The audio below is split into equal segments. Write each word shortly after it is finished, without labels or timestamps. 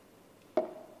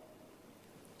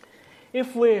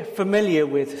If we're familiar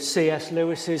with C.S.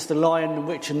 Lewis's The Lion, the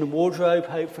Witch and the Wardrobe,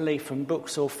 hopefully from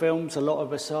books or films, a lot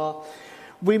of us are,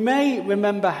 we may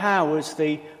remember how, as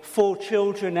the four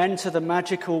children enter the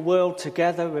magical world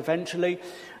together eventually,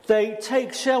 they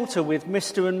take shelter with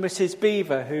Mr. and Mrs.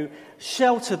 Beaver, who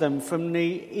shelter them from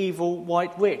the evil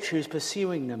White Witch who's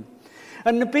pursuing them.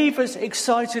 And the Beavers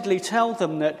excitedly tell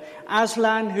them that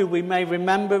Aslan, who we may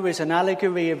remember is an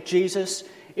allegory of Jesus,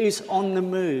 is on the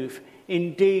move,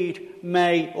 indeed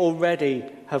may already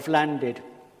have landed.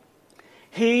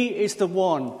 He is the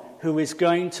one who is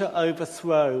going to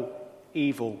overthrow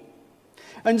evil.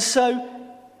 And so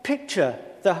picture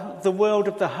the world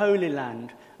of the Holy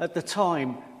Land at the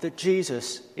time that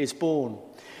Jesus is born.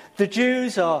 The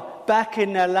Jews are back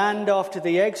in their land after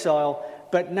the exile,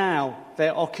 but now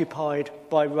they're occupied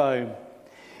by Rome.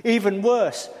 Even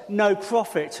worse, no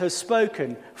prophet has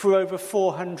spoken for over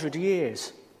 400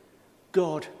 years.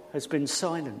 God has been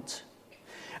silent.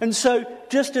 And so,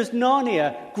 just as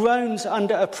Narnia groans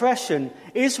under oppression,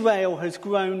 Israel has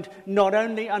groaned not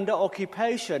only under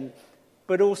occupation,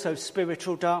 but also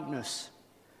spiritual darkness.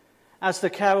 As the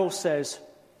carol says,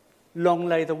 long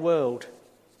lay the world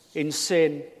in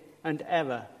sin and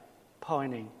error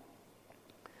pining.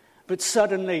 But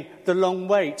suddenly the long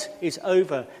wait is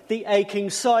over. The aching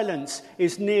silence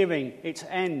is nearing its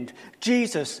end.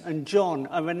 Jesus and John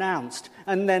are announced,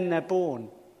 and then they're born.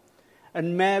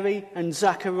 And Mary and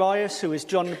Zacharias, who is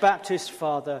John the Baptist's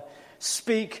father,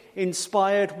 speak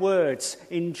inspired words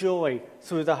in joy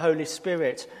through the Holy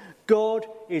Spirit. God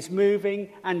is moving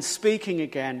and speaking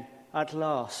again at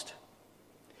last.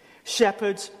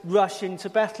 Shepherds rush into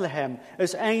Bethlehem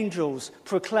as angels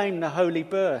proclaim the holy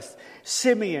birth.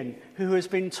 Simeon, who has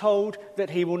been told that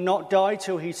he will not die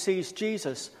till he sees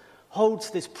Jesus,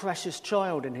 holds this precious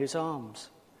child in his arms.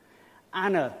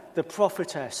 Anna, the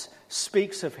prophetess,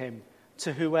 speaks of him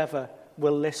to whoever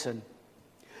will listen.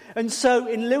 And so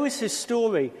in Lewis's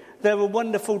story, there are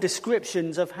wonderful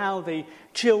descriptions of how the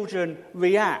children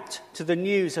react to the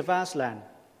news of Aslan.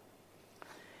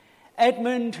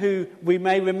 Edmund, who we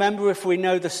may remember if we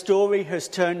know the story, has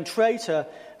turned traitor,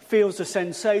 feels a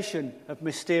sensation of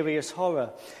mysterious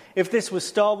horror. If this was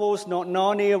Star Wars, not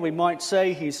Narnia, we might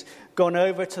say he's gone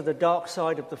over to the dark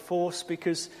side of the Force,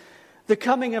 because the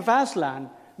coming of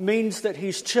Aslan means that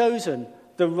he's chosen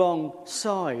the wrong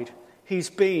side. He's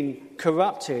been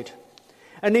corrupted.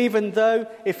 And even though,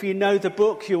 if you know the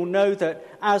book, you'll know that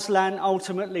Aslan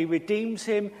ultimately redeems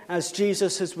him as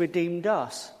Jesus has redeemed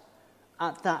us,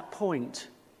 at that point,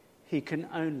 he can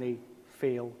only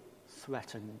feel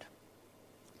threatened.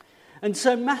 And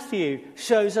so Matthew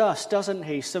shows us, doesn't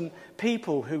he, some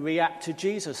people who react to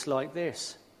Jesus like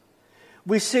this.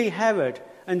 We see Herod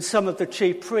and some of the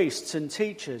chief priests and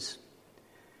teachers.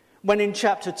 When in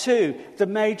chapter 2, the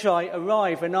Magi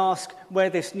arrive and ask where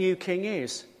this new king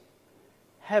is,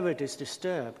 Herod is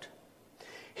disturbed.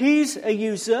 He's a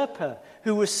usurper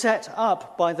who was set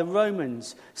up by the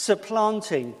Romans,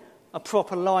 supplanting a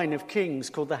proper line of kings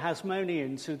called the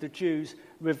Hasmoneans, who the Jews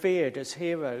revered as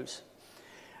heroes.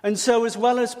 And so, as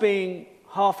well as being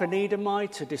half an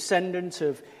Edomite, a descendant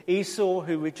of Esau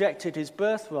who rejected his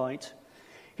birthright,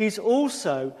 he's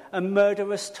also a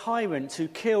murderous tyrant who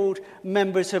killed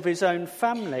members of his own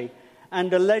family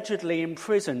and allegedly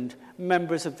imprisoned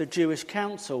members of the Jewish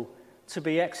council to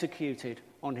be executed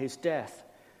on his death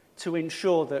to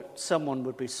ensure that someone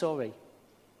would be sorry.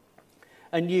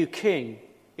 A new king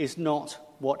is not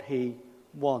what he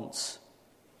wants.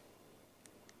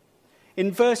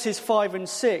 In verses 5 and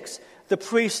 6, the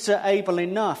priests are able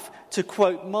enough to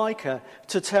quote Micah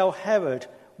to tell Herod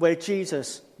where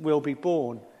Jesus will be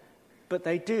born, but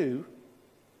they do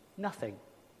nothing.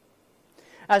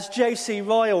 As J.C.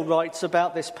 Ryle writes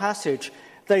about this passage,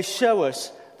 they show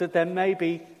us that there may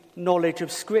be knowledge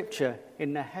of Scripture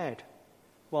in the head,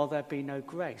 while there be no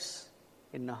grace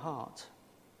in the heart.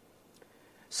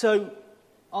 So,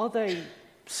 are they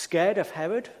scared of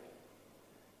Herod?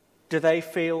 Do they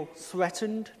feel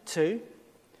threatened too?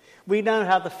 We know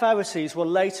how the Pharisees will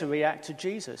later react to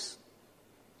Jesus.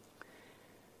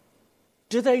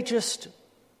 Do they just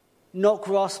not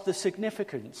grasp the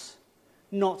significance,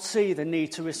 not see the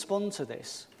need to respond to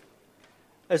this,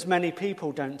 as many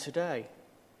people don't today?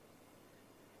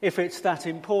 If it's that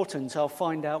important, I'll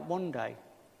find out one day.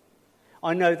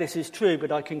 I know this is true,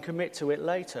 but I can commit to it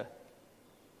later.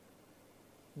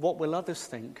 What will others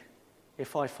think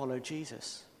if I follow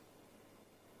Jesus?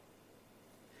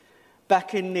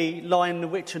 Back in The Lion, the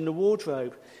Witch and the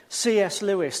Wardrobe, C.S.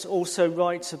 Lewis also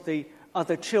writes of the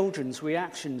other children's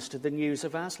reactions to the news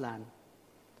of Aslan.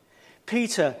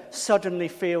 Peter suddenly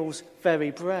feels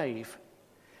very brave.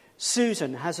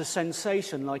 Susan has a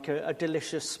sensation like a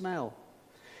delicious smell.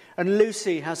 And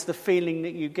Lucy has the feeling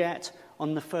that you get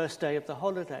on the first day of the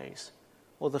holidays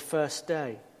or the first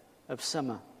day of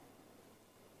summer.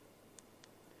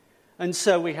 And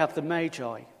so we have the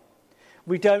Magi.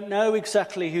 We don't know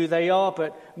exactly who they are,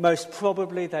 but most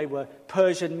probably they were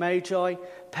Persian Magi,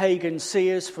 pagan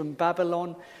seers from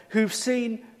Babylon, who've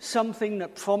seen something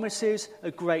that promises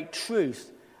a great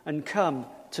truth and come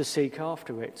to seek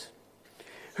after it.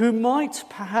 Who might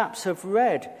perhaps have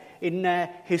read in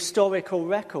their historical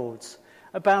records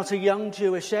about a young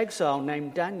Jewish exile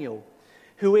named Daniel,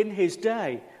 who in his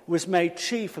day was made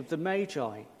chief of the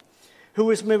Magi, who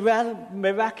was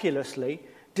miraculously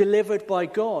delivered by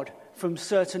God from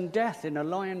certain death in a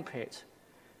lion pit,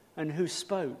 and who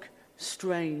spoke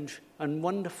strange and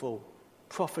wonderful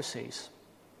prophecies.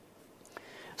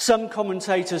 Some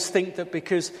commentators think that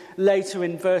because later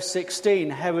in verse 16,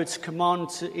 Herod's command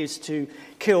is to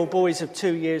kill boys of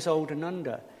 2 years old and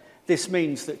under, this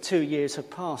means that 2 years have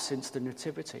passed since the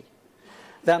Nativity.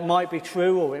 That might be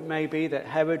true, or it may be that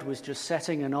Herod was just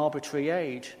setting an arbitrary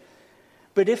age.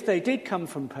 But if they did come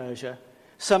from Persia,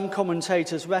 some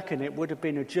commentators reckon it would have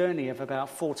been a journey of about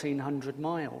 1,400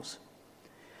 miles.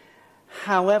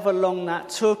 However long that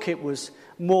took, it was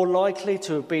more likely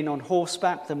to have been on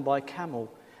horseback than by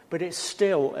camel, but it's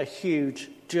still a huge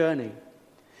journey.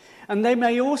 And they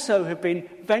may also have been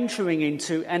venturing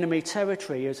into enemy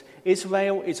territory, as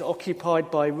Israel is occupied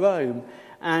by Rome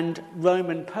and Rome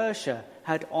and Persia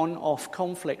had on-off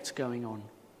conflict going on.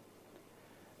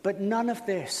 But none of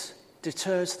this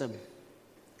deters them,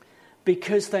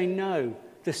 because they know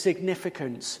the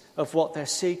significance of what they're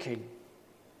seeking.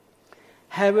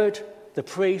 Herod, the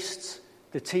priests,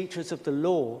 the teachers of the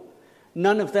law,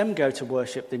 none of them go to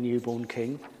worship the newborn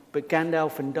king, but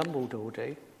Gandalf and Dumbledore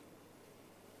do.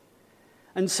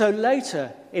 And so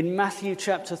later in Matthew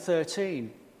chapter 13,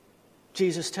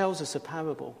 Jesus tells us a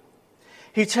parable.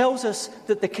 He tells us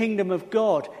that the kingdom of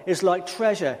God is like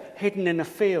treasure hidden in a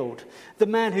field. The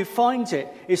man who finds it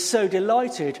is so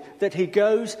delighted that he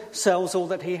goes, sells all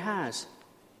that he has,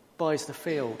 buys the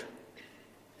field.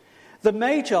 The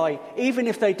Magi, even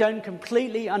if they don't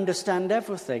completely understand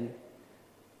everything,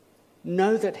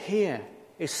 know that here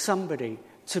is somebody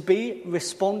to be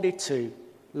responded to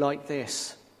like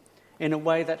this, in a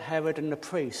way that Herod and the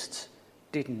priests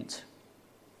didn't.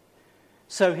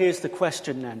 So here's the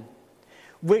question then.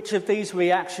 Which of these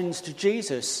reactions to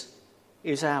Jesus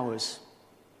is ours?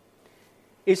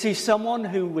 Is he someone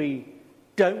who we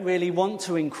don't really want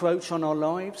to encroach on our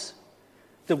lives,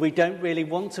 that we don't really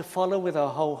want to follow with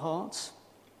our whole hearts?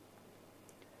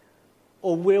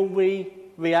 Or will we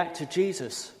react to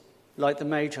Jesus like the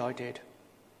Magi did?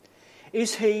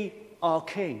 Is he our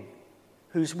King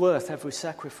who's worth every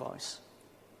sacrifice?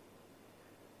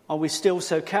 Are we still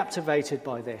so captivated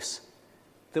by this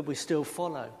that we still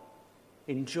follow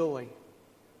in joy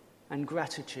and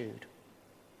gratitude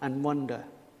and wonder?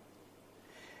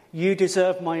 You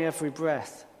deserve my every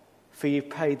breath, for you've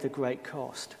paid the great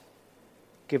cost,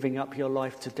 giving up your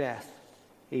life to death,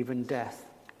 even death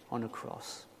on a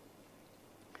cross.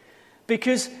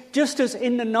 Because just as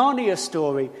in the Narnia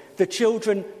story, the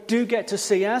children do get to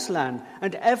see Aslan,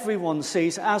 and everyone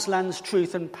sees Aslan's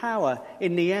truth and power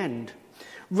in the end,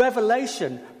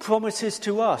 Revelation promises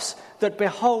to us that,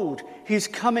 behold, he's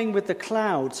coming with the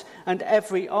clouds, and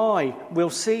every eye will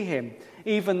see him,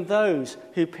 even those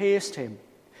who pierced him.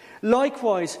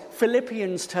 Likewise,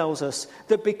 Philippians tells us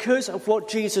that because of what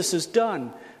Jesus has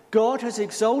done, God has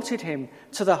exalted him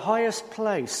to the highest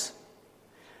place,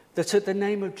 that at the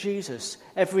name of Jesus,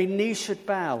 every knee should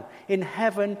bow in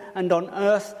heaven and on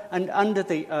earth and under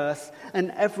the earth, and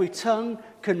every tongue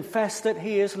confess that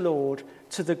he is Lord,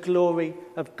 to the glory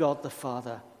of God the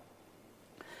Father.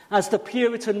 As the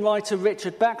Puritan writer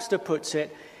Richard Baxter puts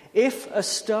it, if a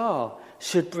star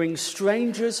should bring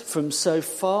strangers from so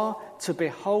far to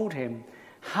behold him,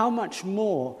 how much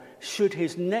more should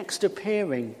his next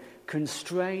appearing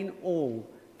constrain all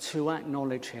to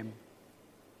acknowledge him?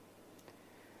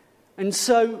 And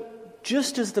so,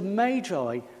 just as the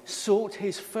Magi sought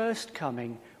his first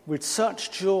coming with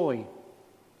such joy,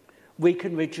 we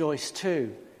can rejoice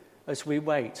too as we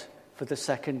wait for the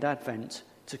second advent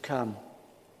to come.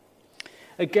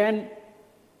 Again,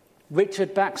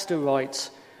 Richard Baxter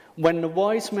writes, when the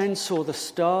wise men saw the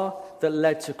star that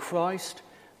led to Christ,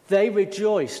 they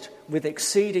rejoiced with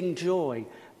exceeding joy,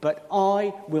 but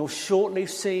I will shortly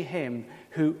see him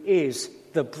who is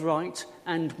the bright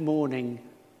and morning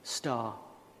star.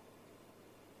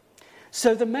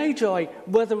 So the Magi,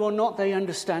 whether or not they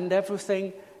understand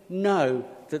everything, know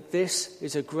that this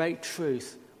is a great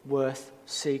truth worth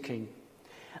seeking.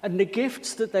 And the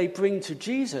gifts that they bring to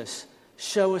Jesus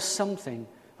show us something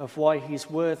of why he's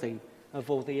worthy of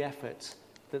all the efforts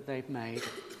that they've made.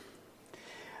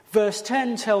 Verse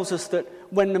 10 tells us that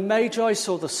when the Magi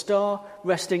saw the star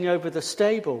resting over the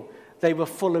stable, they were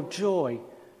full of joy,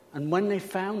 and when they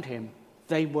found him,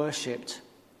 they worshipped.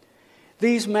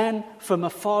 These men from a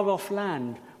far-off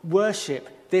land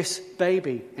worship this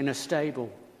baby in a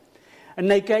stable, and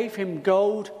they gave him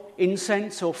gold,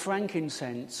 incense or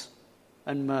frankincense,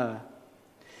 and myrrh.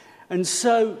 And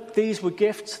so these were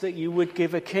gifts that you would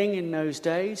give a king in those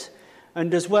days,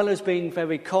 and as well as being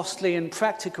very costly and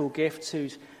practical gifts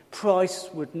whose price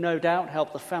would no doubt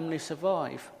help the family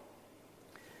survive,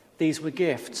 these were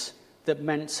gifts that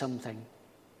meant something.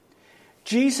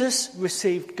 Jesus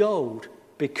received gold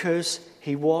because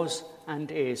he was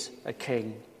and is a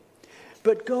king.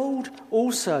 But gold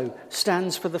also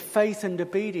stands for the faith and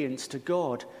obedience to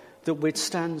God that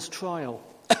withstands trial.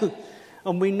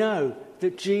 And we know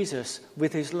that Jesus,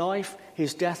 with his life,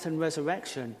 his death and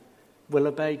resurrection, will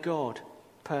obey God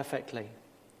perfectly.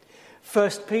 1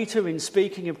 Peter, in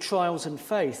speaking of trials and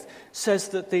faith, says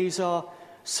that these are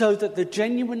so that the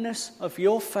genuineness of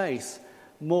your faith,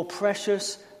 more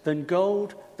precious than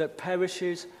gold that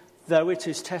perishes, though it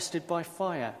is tested by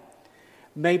fire,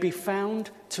 may be found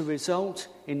to result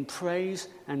in praise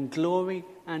and glory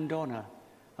and honour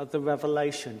at the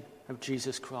revelation of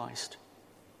Jesus Christ.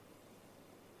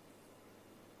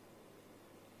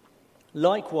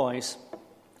 Likewise,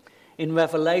 in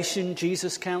Revelation,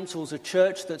 Jesus counsels a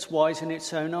church that's wise in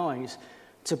its own eyes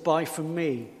to buy from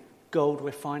me gold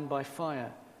refined by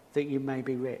fire, that you may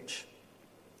be rich.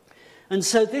 And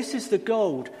so this is the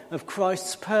gold of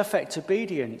Christ's perfect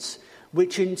obedience,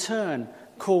 which in turn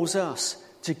calls us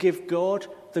to give God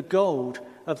the gold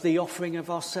of the offering of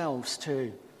ourselves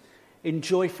too, in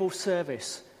joyful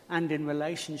service and in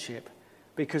relationship,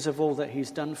 because of all that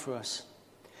he's done for us.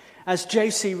 As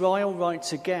J.C. Ryle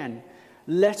writes again,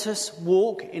 let us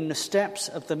walk in the steps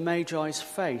of the Magi's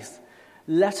faith.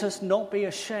 Let us not be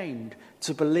ashamed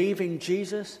to believe in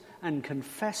Jesus and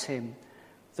confess him,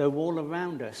 though all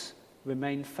around us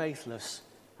remain faithless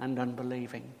and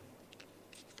unbelieving.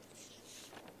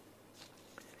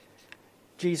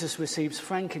 Jesus receives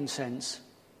frankincense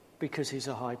because he's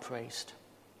a high priest.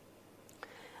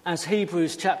 As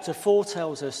Hebrews chapter 4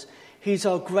 tells us, he's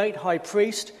our great high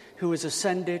priest who has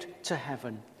ascended to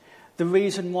heaven. The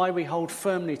reason why we hold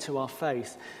firmly to our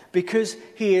faith, because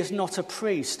he is not a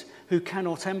priest who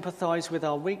cannot empathize with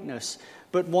our weakness,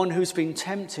 but one who's been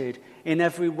tempted in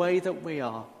every way that we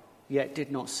are, yet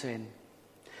did not sin.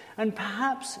 And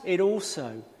perhaps it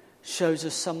also shows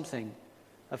us something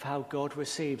of how God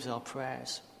receives our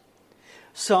prayers.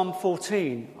 Psalm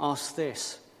 14 asks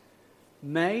this: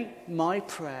 may my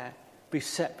prayer be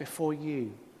set before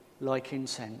you like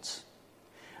incense.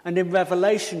 And in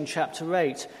Revelation chapter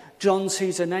 8, John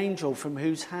sees an angel from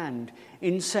whose hand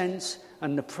incense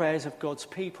and the prayers of God's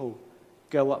people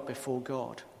go up before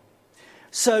God.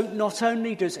 So not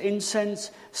only does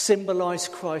incense symbolize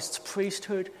Christ's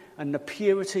priesthood and the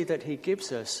purity that he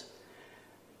gives us,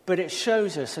 but it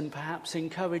shows us and perhaps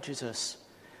encourages us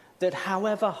that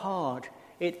however hard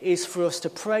it is for us to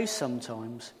pray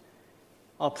sometimes,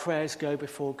 our prayers go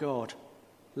before God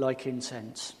like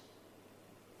incense.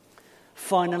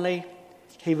 Finally,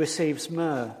 he receives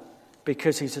myrrh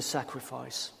because he's a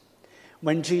sacrifice.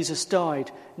 When Jesus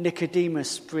died,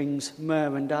 Nicodemus brings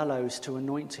myrrh and aloes to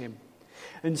anoint him.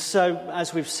 And so,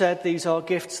 as we've said, these are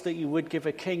gifts that you would give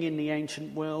a king in the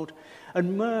ancient world,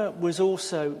 and myrrh was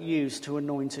also used to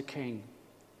anoint a king.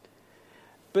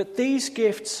 But these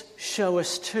gifts show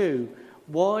us too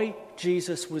why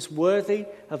Jesus was worthy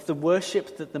of the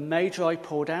worship that the Magi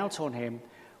poured out on him,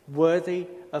 worthy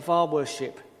of our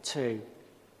worship too.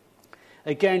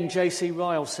 Again, J.C.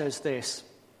 Ryle says this: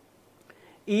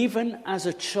 even as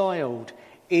a child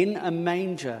in a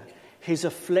manger, his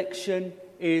affliction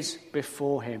is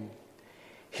before him.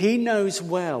 He knows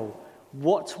well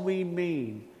what we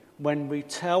mean when we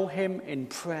tell him in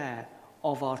prayer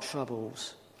of our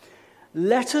troubles.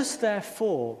 Let us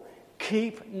therefore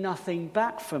keep nothing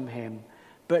back from him,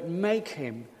 but make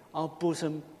him our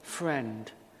bosom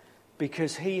friend,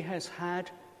 because he has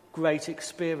had great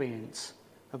experience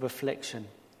of affliction.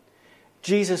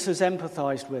 Jesus has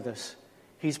empathized with us.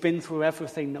 He's been through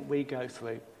everything that we go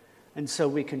through, and so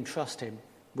we can trust him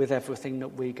with everything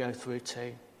that we go through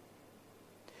too.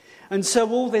 And so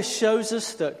all this shows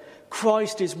us that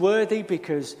Christ is worthy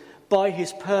because by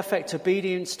his perfect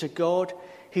obedience to God,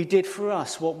 he did for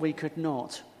us what we could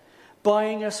not,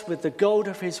 buying us with the gold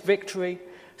of his victory,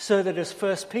 so that, as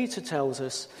 1 Peter tells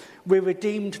us, we're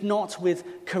redeemed not with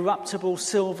corruptible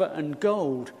silver and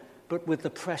gold, but with the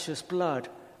precious blood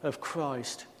of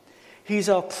Christ. He's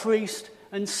our priest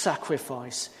and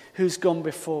sacrifice who's gone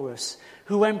before us,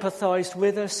 who empathized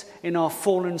with us in our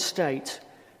fallen state,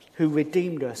 who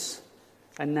redeemed us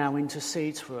and now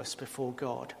intercedes for us before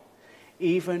God,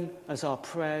 even as our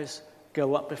prayers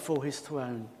go up before his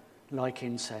throne like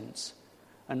incense.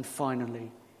 And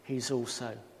finally, he's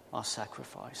also our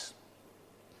sacrifice.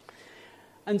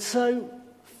 And so,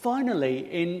 finally,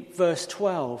 in verse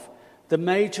 12, the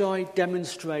Magi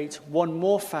demonstrate one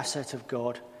more facet of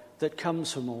God that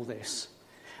comes from all this.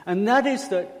 And that is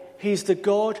that he's the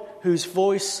God whose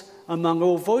voice among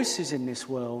all voices in this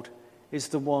world is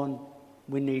the one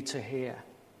we need to hear.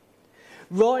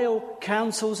 Ryle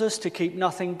counsels us to keep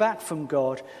nothing back from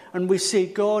God, and we see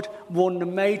God warn the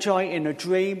Magi in a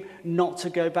dream not to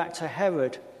go back to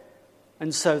Herod,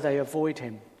 and so they avoid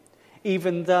him,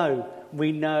 even though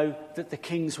we know that the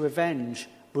king's revenge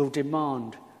will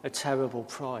demand a terrible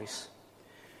price.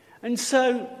 And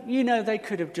so, they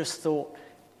could have just thought,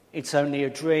 it's only a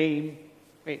dream,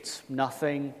 it's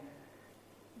nothing,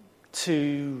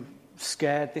 too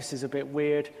scared, this is a bit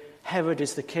weird. Herod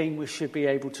is the king, we should be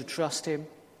able to trust him.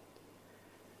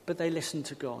 But they listen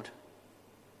to God.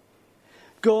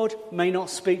 God may not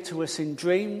speak to us in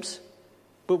dreams,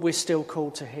 but we're still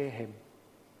called to hear him.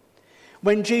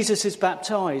 When Jesus is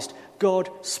baptized, God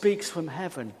speaks from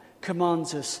heaven,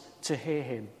 commands us to hear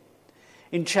him.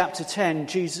 In chapter 10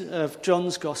 of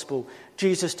John's Gospel,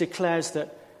 Jesus declares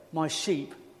that my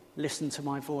sheep listen to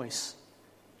my voice.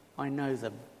 I know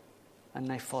them, and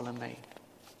they follow me.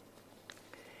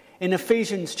 In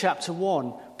Ephesians chapter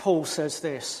 1, Paul says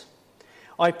this,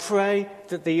 I pray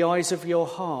that the eyes of your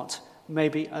heart may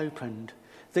be opened,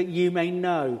 that you may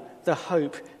know the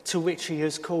hope to which he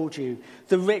has called you,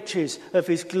 the riches of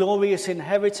his glorious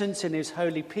inheritance in his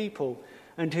holy people,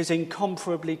 and his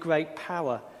incomparably great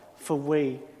power for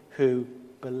we who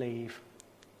believe.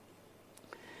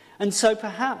 And so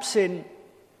perhaps in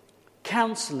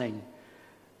counselling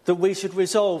that we should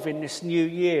resolve in this new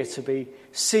year to be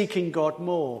seeking God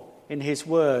more in his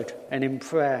word and in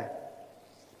prayer.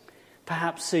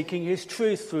 Perhaps seeking his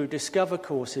truth through Discover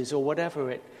courses or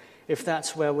whatever if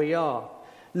that's where we are.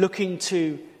 Looking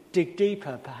to dig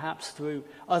deeper perhaps through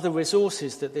other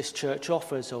resources that this church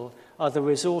offers or other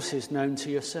resources known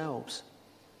to yourselves.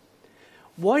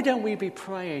 Why don't we be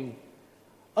praying,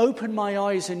 open my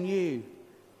eyes anew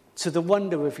to the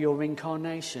wonder of your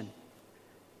incarnation,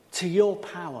 to your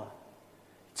power,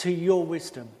 to your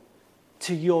wisdom,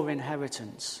 to your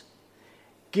inheritance.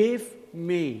 Give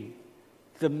me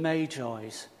the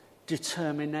Magi's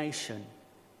determination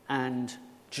and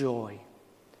joy.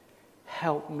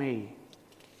 Help me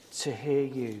to hear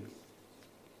you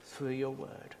through your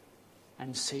word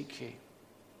and seek you.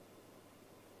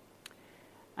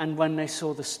 And when they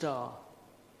saw the star,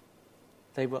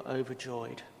 they were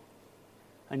overjoyed.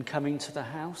 And coming to the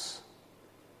house,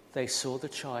 they saw the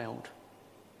child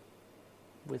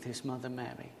with his mother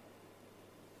Mary,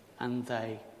 and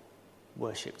they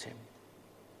worshipped him.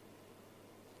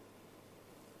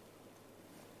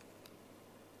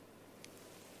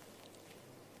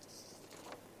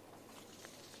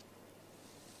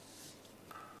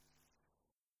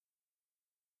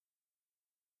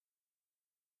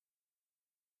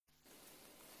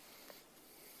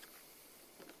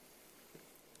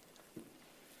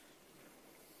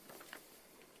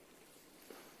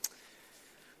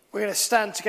 We're going to stand together.